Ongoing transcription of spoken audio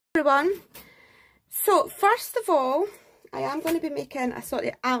everyone. So first of all, I am going to be making a sort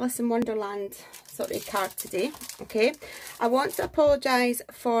of Alice in Wonderland sort of card today, okay. I want to apologise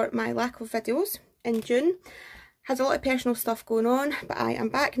for my lack of videos in June. Has a lot of personal stuff going on, but I am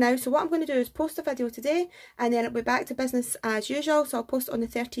back now. So what I'm going to do is post a video today and then it'll be back to business as usual. So I'll post it on the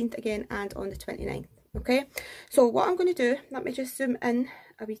 13th again and on the 29th, okay. So what I'm going to do, let me just zoom in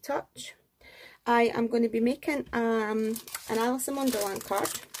a wee touch. I am going to be making an Alice in Wonderland card,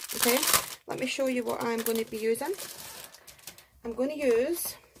 okay. Let me show you what I'm going to be using. I'm going to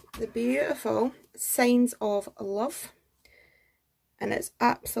use the beautiful Signs of Love, and it's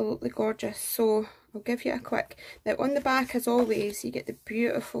absolutely gorgeous. So I'll give you a quick, now on the back as always you get the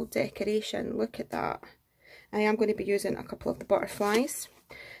beautiful decoration, look at that. I am going to be using a couple of the butterflies,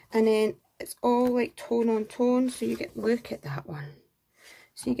 and then it's all like tone on tone, so you get, look at that one.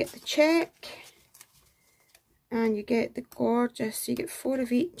 So you get the check, and you get the gorgeous, so you get 4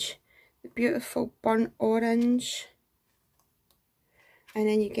 of each, the beautiful burnt orange, and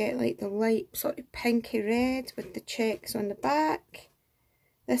then you get like the light sort of pinky red with the checks on the back.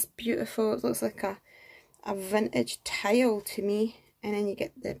 This beautiful, it looks like a vintage tile to me, and then you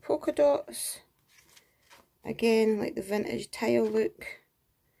get the polka dots, again like the vintage tile look,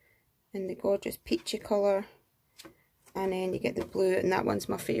 and the gorgeous peachy colour, and then you get the blue, and that one's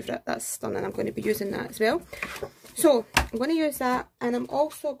my favourite, that's stunning. I'm going to be using that as well. So I'm going to use that, and I'm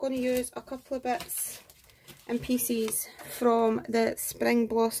also going to use a couple of bits and pieces from the Spring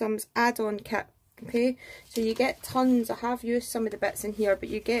Blossoms add-on kit, okay. So you get tons, I have used some of the bits in here, but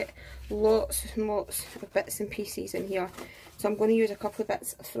you get lots and lots of bits and pieces in here. So I'm going to use a couple of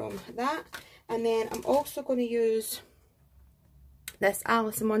bits from that, and then I'm also going to use this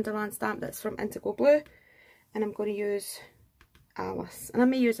Alice in Wonderland stamp that's from Indigo Blue, and I'm going to use Alice, and I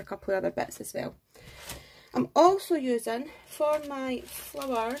may use a couple of other bits as well. I'm also using, for my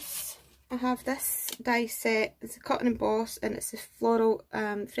flowers, I have this die set, it's a cut and emboss, and it's a floral,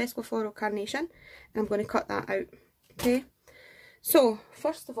 fresco floral carnation, and I'm going to cut that out, okay. So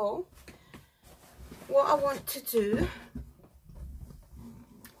first of all, what I want to do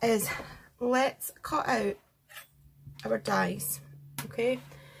is let's cut out our dies, okay.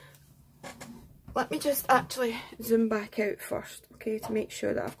 Let me just actually zoom back out first, okay, to make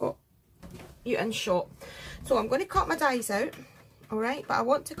sure that I've got you in shot. So I'm going to cut my dies out, alright, but I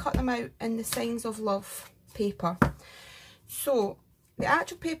want to cut them out in the Signs of Love paper. So the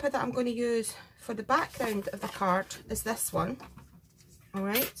actual paper that I'm going to use for the background of the card is this one,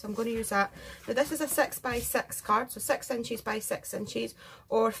 alright, so I'm going to use that. Now this is a 6x6 card, so 6 inches by 6 inches,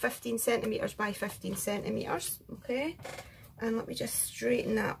 or 15 centimetres by 15 centimetres, okay. And let me just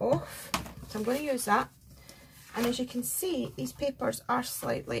straighten that off. So I'm going to use that, and as you can see these papers are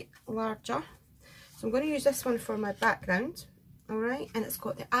slightly larger, so I'm going to use this one for my background, alright, and it's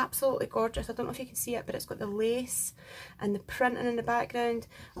got the absolutely gorgeous, I don't know if you can see it, but it's got the lace and the printing in the background.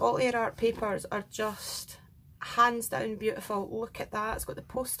 AltairArt papers are just hands down beautiful, look at that, it's got the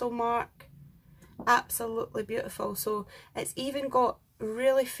postal mark, absolutely beautiful. So it's even got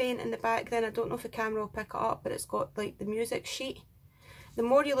really faint in the back then, I don't know if the camera will pick it up, but it's got like the music sheet. The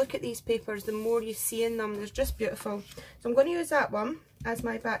more you look at these papers, the more you see in them, they're just beautiful. So I'm going to use that one as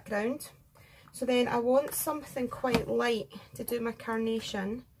my background. So then I want something quite light to do my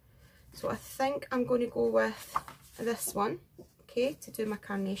carnation, so I think I'm going to go with this one, okay, to do my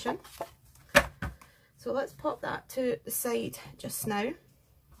carnation. So let's pop that to the side just now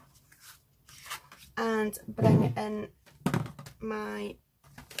and bring it in my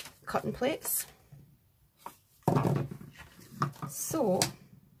cutting plates. So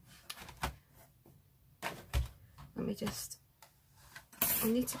let me just, I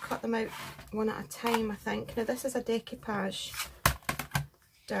need to cut them out one at a time, I think. Now this is a decoupage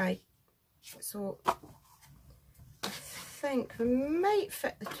die, so I think we might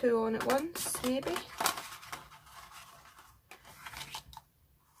fit the 2 on at once, maybe.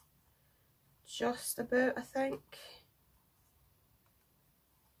 Just about, I think.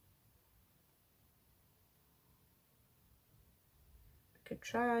 Could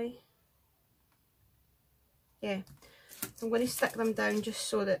try. Yeah, so I'm going to stick them down just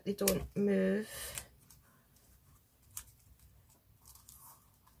so that they don't move,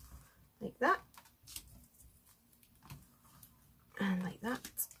 like that, and like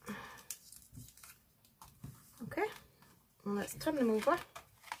that. Okay, and let's turn them over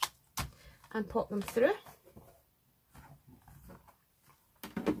and pop them through.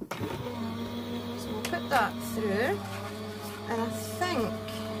 So we'll put that through, and I think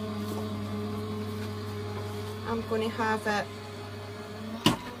I'm going to have it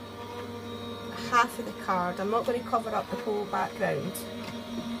half of the card. I'm not going to cover up the whole background.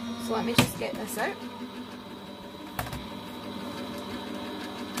 So let me just get this out.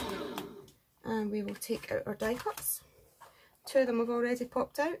 And we will take out our die cuts. 2 of them have already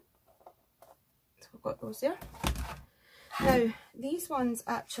popped out. So we've got those there. Now, these ones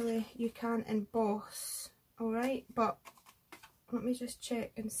actually you can emboss, alright, but let me just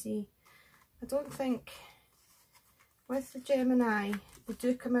check and see. I don't think, with the Gemini, they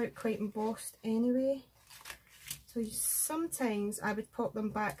do come out quite embossed anyway. So sometimes I would pop them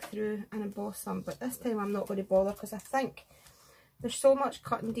back through and emboss them, but this time I'm not going to bother because I think there's so much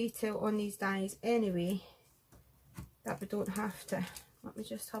cut and detail on these dies anyway that we don't have to. Let me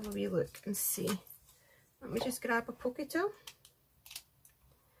just have a wee look and see. Let me just grab a pokey tool.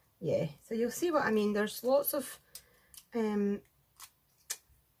 Yeah, so you'll see what I mean. There's lots of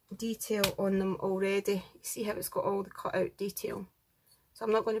detail on them already. You see how it's got all the cut out detail. So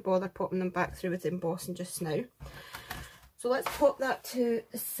I'm not going to bother popping them back through with embossing just now. So let's pop that to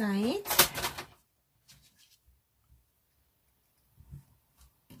the side.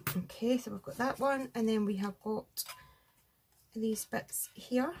 Okay, so we've got that one, and then we have got these bits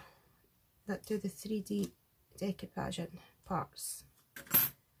here that do the 3D decoupaging parts.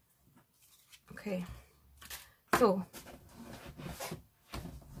 Okay, so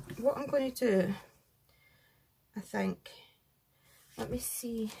what I'm going to do, I think, let me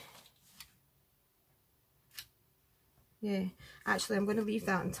see. Yeah, actually I'm going to leave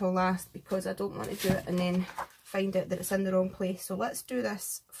that until last because I don't want to do it and then find out that it's in the wrong place. So let's do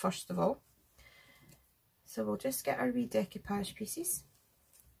this first of all. So we'll just get our wee decoupage pieces,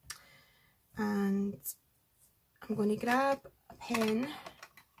 and I'm going to grab a pen.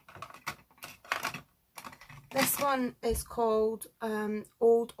 This one is called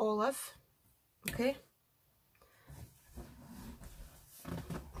Old Olive, okay.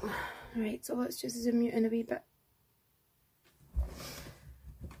 Right, so let's just zoom you in a wee bit.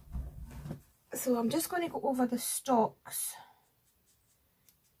 So I'm just going to go over the stalks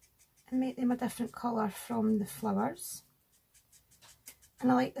and make them a different colour from the flowers.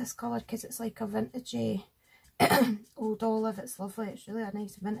 And I like this colour because it's like a vintagey old olive. It's lovely, it's really a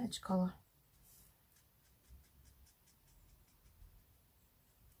nice vintage colour.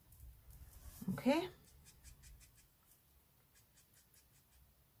 Okay.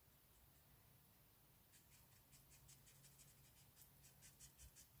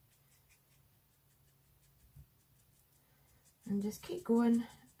 And just keep going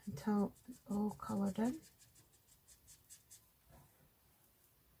until it's all coloured in.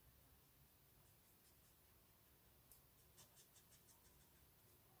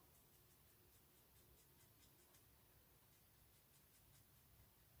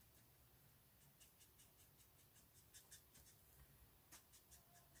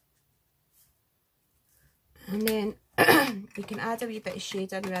 And then you can add a wee bit of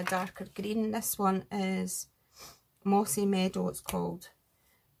shade in with a darker green. This one is Mossy Meadow, it's called.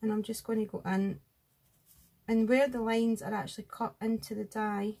 And I'm just going to go in, and where the lines are actually cut into the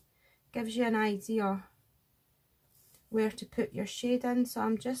die gives you an idea where to put your shade in. So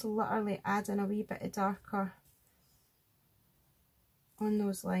I'm just literally adding a wee bit of darker on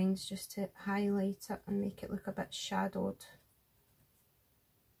those lines just to highlight it and make it look a bit shadowed.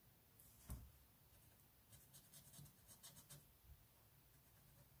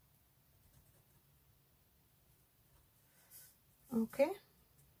 Okay.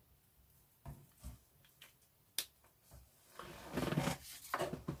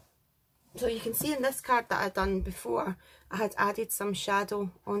 So you can see in this card that I'd done before, I had added some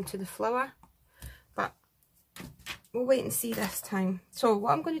shadow onto the flower, but we'll wait and see this time. So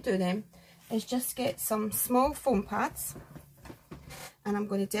what I'm going to do then is just get some small foam pads, and I'm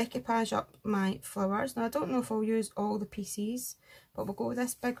going to decoupage up my flowers. Now I don't know if I'll use all the pieces, but we'll go with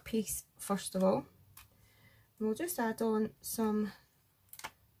this big piece first of all. And we'll just add on some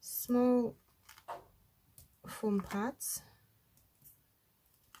small foam pads.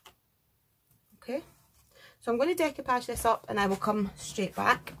 Okay, so I'm going to decoupage this up and I will come straight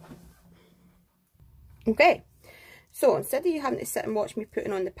back. Okay, so instead of you having to sit and watch me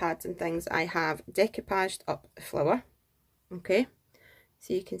putting on the pads and things, I have decoupaged up the flower. Okay,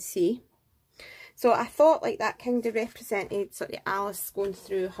 so you can see. So I thought like that kind of represented sort of Alice going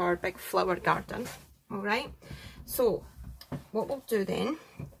through her big flower garden. Alright, so what we'll do then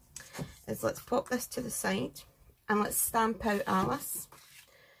is let's pop this to the side and let's stamp out Alice.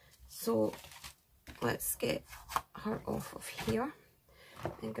 So let's get her off of here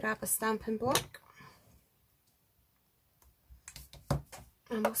and grab a stamping block,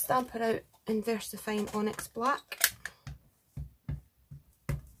 and we'll stamp her out in VersaFine Onyx Black.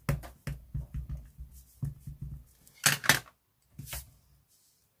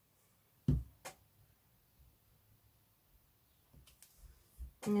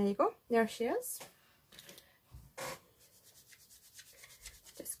 And there you go, there she is.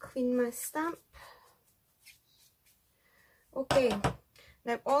 Just clean my stamp. Okay,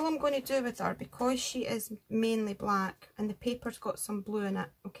 now all I'm going to do with her, because she is mainly black and the paper's got some blue in it,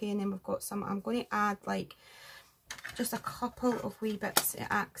 okay, and then we've got some, I'm going to add like just a couple of wee bits of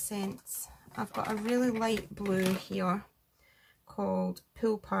accents. I've got a really light blue here called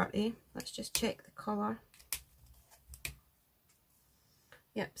Pool Party. Let's just check the colour.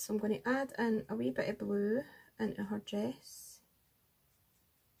 Yep, so I'm going to add in a wee bit of blue into her dress.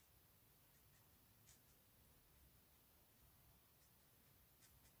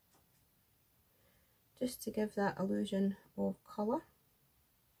 Just to give that illusion of colour.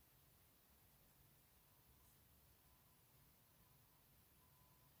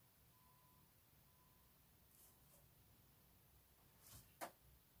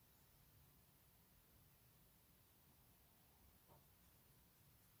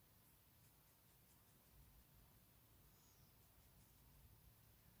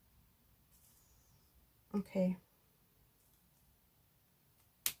 Okay.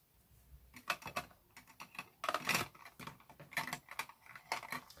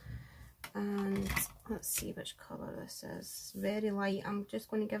 And let's see which colour this is. Very light. I'm just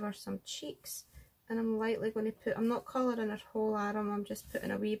going to give her some cheeks, and I'm lightly going to put, I'm not colouring her whole arm, I'm just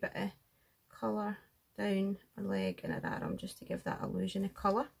putting a wee bit of colour down her leg and her arm just to give that illusion of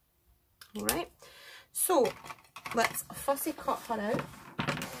colour. Alright, so let's fussy cut her out.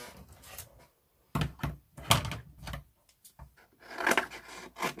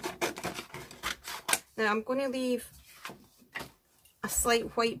 Now I'm going to leave a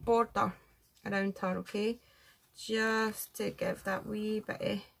slight white border around her, okay, just to give that wee bit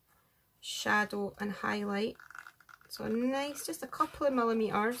of shadow and highlight. So nice, just a couple of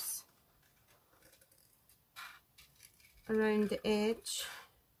millimetres around the edge.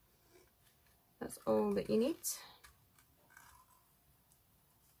 That's all that you need.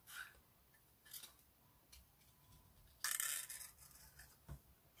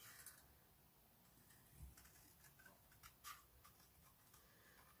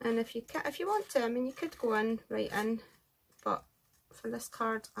 And if you want to, I mean, you could go in right in, but for this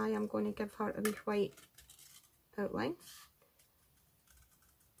card I am going to give her a wee white outline.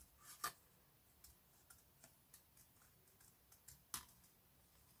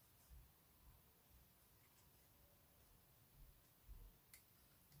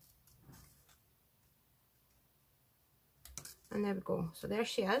 And there we go. So there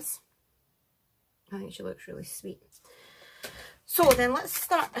she is. I think she looks really sweet. So then let's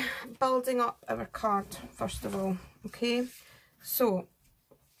start building up our card first of all, okay? So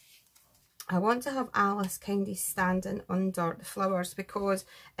I want to have Alice kind of standing under the flowers, because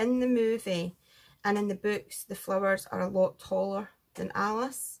in the movie and in the books the flowers are a lot taller than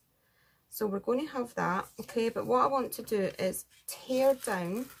Alice. So we're going to have that, okay? But what I want to do is tear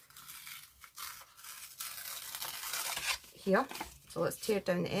down here. So let's tear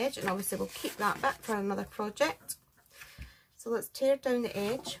down the edge, and obviously we'll keep that bit for another project. So let's tear down the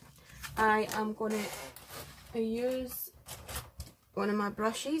edge. I am going to use one of my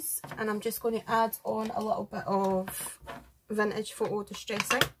brushes, and I'm just going to add on a little bit of vintage photo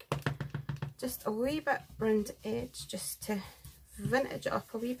distress ink, just a wee bit round the edge, just to vintage it up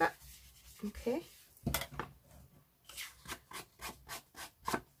a wee bit. Okay,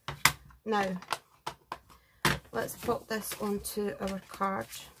 now let's put this onto our card.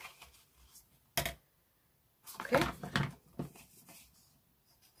 Okay,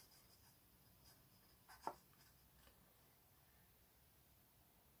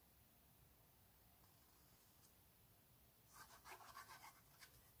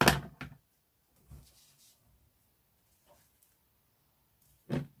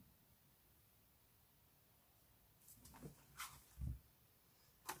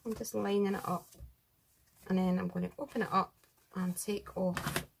 I'm just lining it up, and then I'm going to open it up and take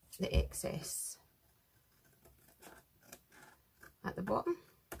off the excess at the bottom.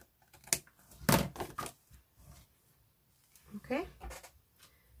 Okay,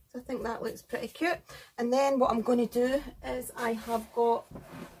 so I think that looks pretty cute. And then what I'm going to do is I have got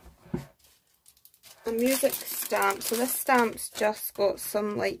a music stamp. So this stamp's just got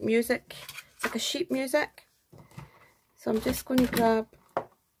some like music, it's like a sheet music. So I'm just going to grab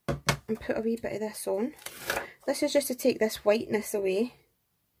and put a wee bit of this on. This is just to take this whiteness away.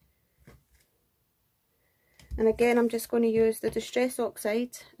 And again, I'm just going to use the Distress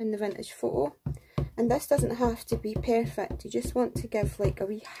Oxide in the Vintage Photo. And this doesn't have to be perfect. You just want to give like a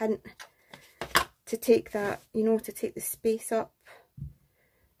wee hint to take that, you know, to take the space up.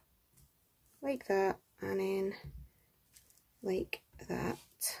 Like that. And then like that.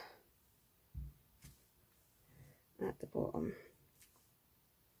 at the bottom.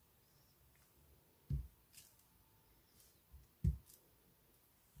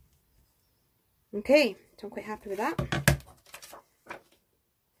 Okay, so I'm quite happy with that.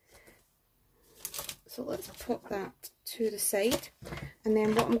 So let's pop that to the side, and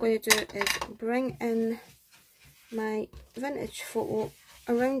then what I'm going to do is bring in my vintage photo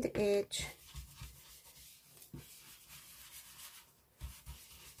around the edge.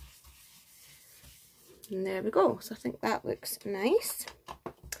 And there we go. So I think that looks nice.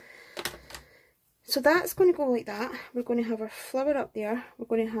 So that's going to go like that. We're going to have our flower up there. We're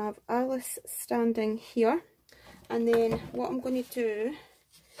going to have Alice standing here. And then what I'm going to do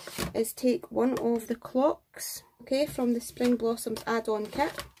is take one of the clocks, okay, from the Spring Blossoms add-on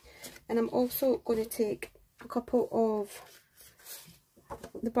kit. And I'm also going to take a couple of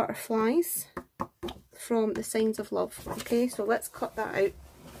the butterflies from the Signs of Love. Okay, so let's cut that out.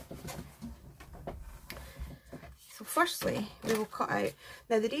 So firstly, we will cut out,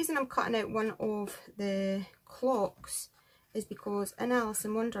 now the reason I'm cutting out one of the clocks is because in Alice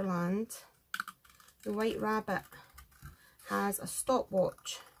in Wonderland, the White Rabbit has a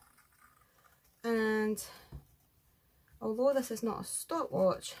stopwatch, and although this is not a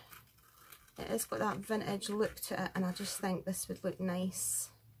stopwatch, it has got that vintage look to it, and I just think this would look nice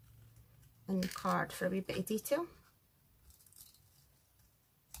in the card for a wee bit of detail.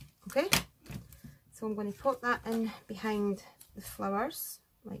 Okay. So I'm going to pop that in behind the flowers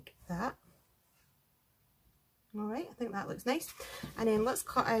like that. Alright, I think that looks nice. And then let's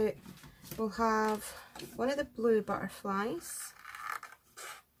cut out, we'll have one of the blue butterflies.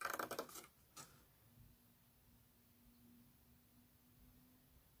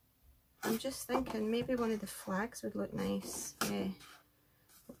 I'm just thinking maybe one of the flags would look nice. Yeah,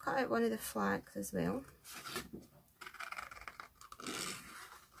 we'll cut out one of the flags as well.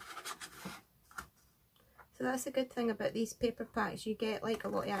 So that's the good thing about these paper packs, you get like a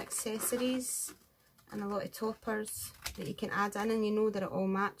lot of accessories and a lot of toppers that you can add in, and you know that it all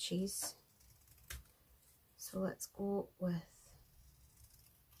matches. So let's go with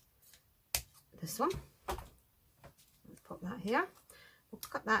this one. Let's pop that here. We'll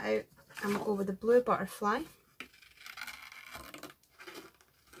cut that out and we'll go with the blue butterfly.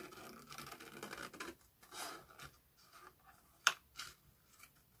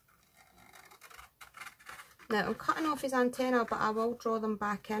 Now I'm cutting off his antenna, but I will draw them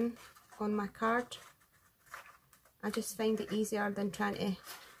back in on my card. I just find it easier than trying to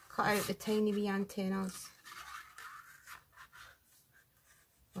cut out the tiny wee antennas.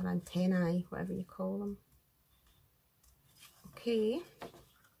 Or antennae, whatever you call them. Okay.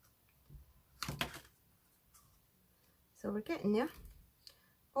 So we're getting there.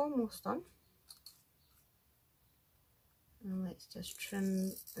 Almost done. And let's just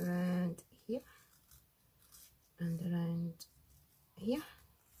trim around here. And around here.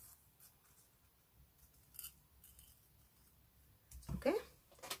 Okay,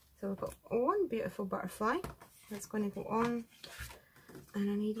 so we've got one beautiful butterfly that's going to go on, and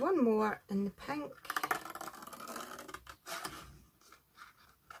I need one more in the pink.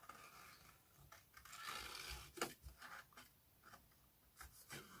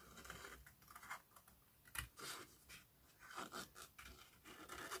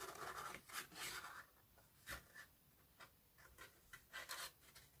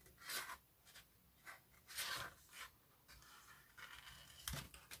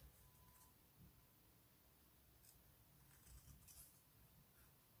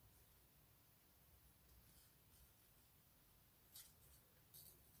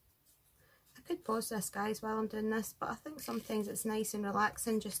 I could pause this, guys, while I'm doing this, but I think sometimes it's nice and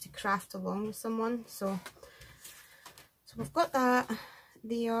relaxing just to craft along with someone. So we've got that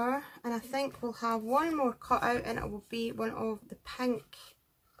there, and I think we'll have one more cut out, and it will be one of the pink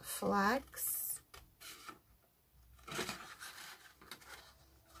flags.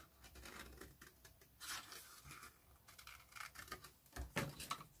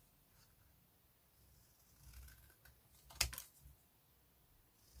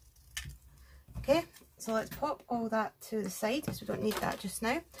 Okay, so let's pop all that to the side because we don't need that just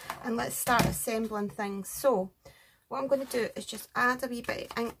now, and let's start assembling things. So what I'm going to do is just add a wee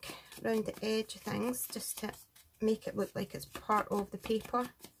bit of ink around the edge of things just to make it look like it's part of the paper.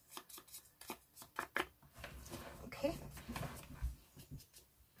 Okay.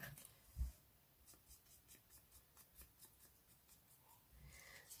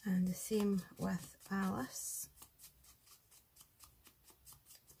 And the same with Alice.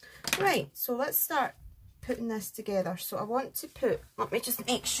 Right, so let's start putting this together. So I want to put, let me just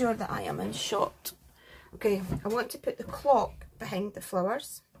make sure that I am in shot. Okay, I want to put the clock behind the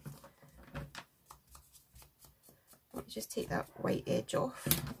flowers. Let me just take that white edge off.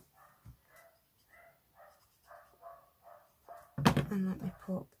 And let me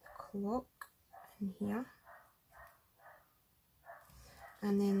pop the clock in here.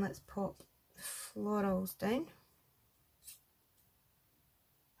 And then let's pop the florals down.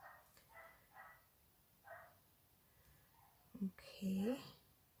 Okay.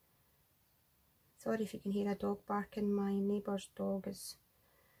 Sorry if you can hear a dog barking. My neighbour's dog is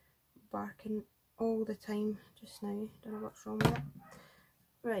barking all the time just now. Don't know what's wrong with it.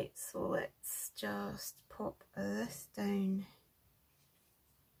 Right, so let's just pop this down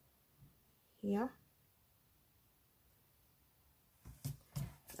here.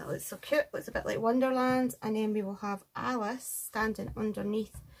 That looks so cute. Looks a bit like Wonderland. And then we will have Alice standing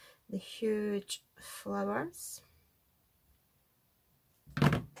underneath the huge flowers.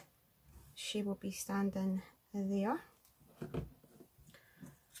 She will be standing there.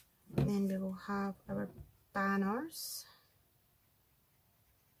 And then we will have our banners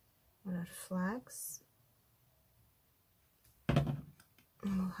or our flags. And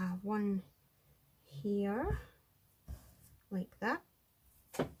we'll have one here like that.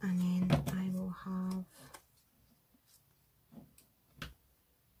 And then I will have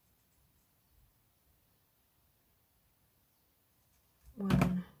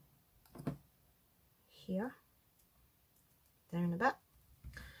one here, down a bit,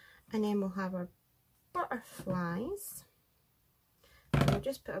 and then we'll have our butterflies. We'll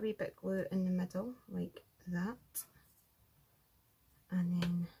just put a wee bit glue in the middle like that, and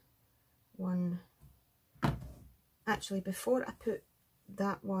then one. Actually, before I put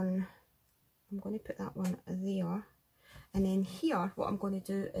that one, I'm going to put that one there, and then here what I'm going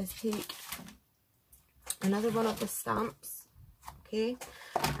to do is take another one of the stamps, okay,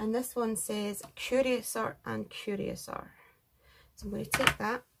 and this one says Curiouser and Curiouser. So I'm going to take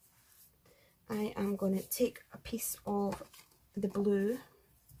that. I am going to take a piece of the blue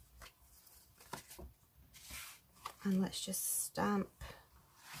and let's just stamp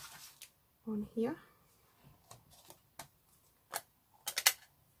on here.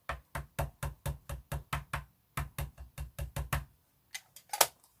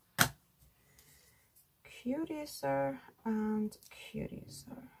 Curiouser and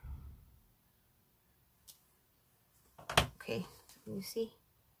Curiouser. Okay, you see,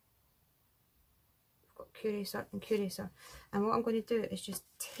 I've got Curiouser and Curiouser, and what I'm going to do is just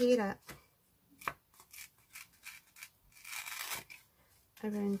tear it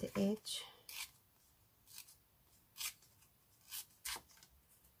around the edge.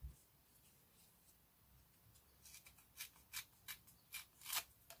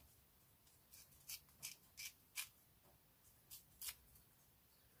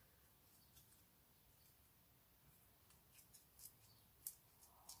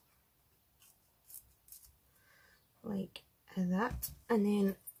 Like that, and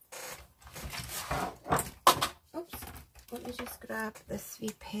then oops, let me just grab this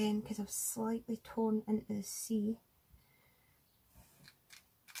wee pen because I've slightly torn into the C,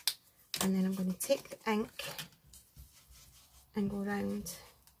 and then I'm going to take the ink and go around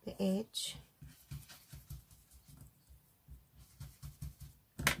the edge.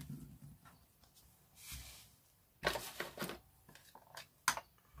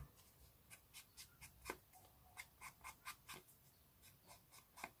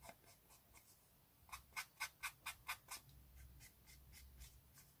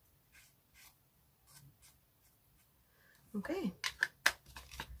 Okay,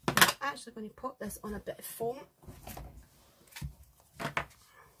 I'm actually going to put this on a bit of foam.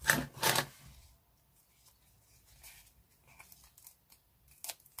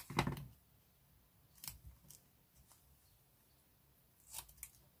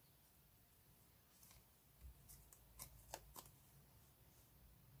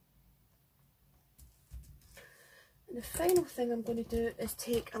 And the final thing I'm going to do is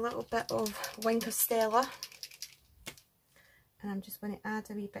take a little bit of Winker Stella. And I'm just going to add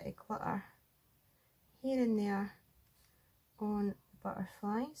a wee bit of glitter here and there on the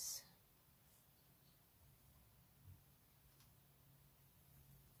butterflies.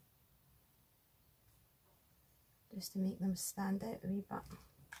 Just to make them stand out a wee bit.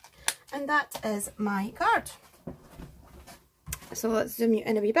 And that is my card. So let's zoom you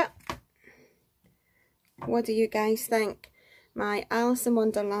in a wee bit. What do you guys think? My Alice in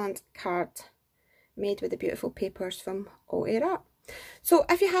Wonderland card, made with the beautiful papers from AltairArt. So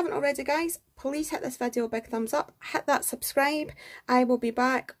if you haven't already, guys, please hit this video a big thumbs up, hit that subscribe. I will be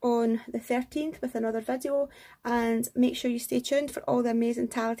back on the 13th with another video, and make sure you stay tuned for all the amazing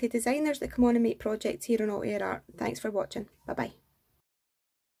talented designers that come on and make projects here on AltairArt. Thanks for watching. Bye bye.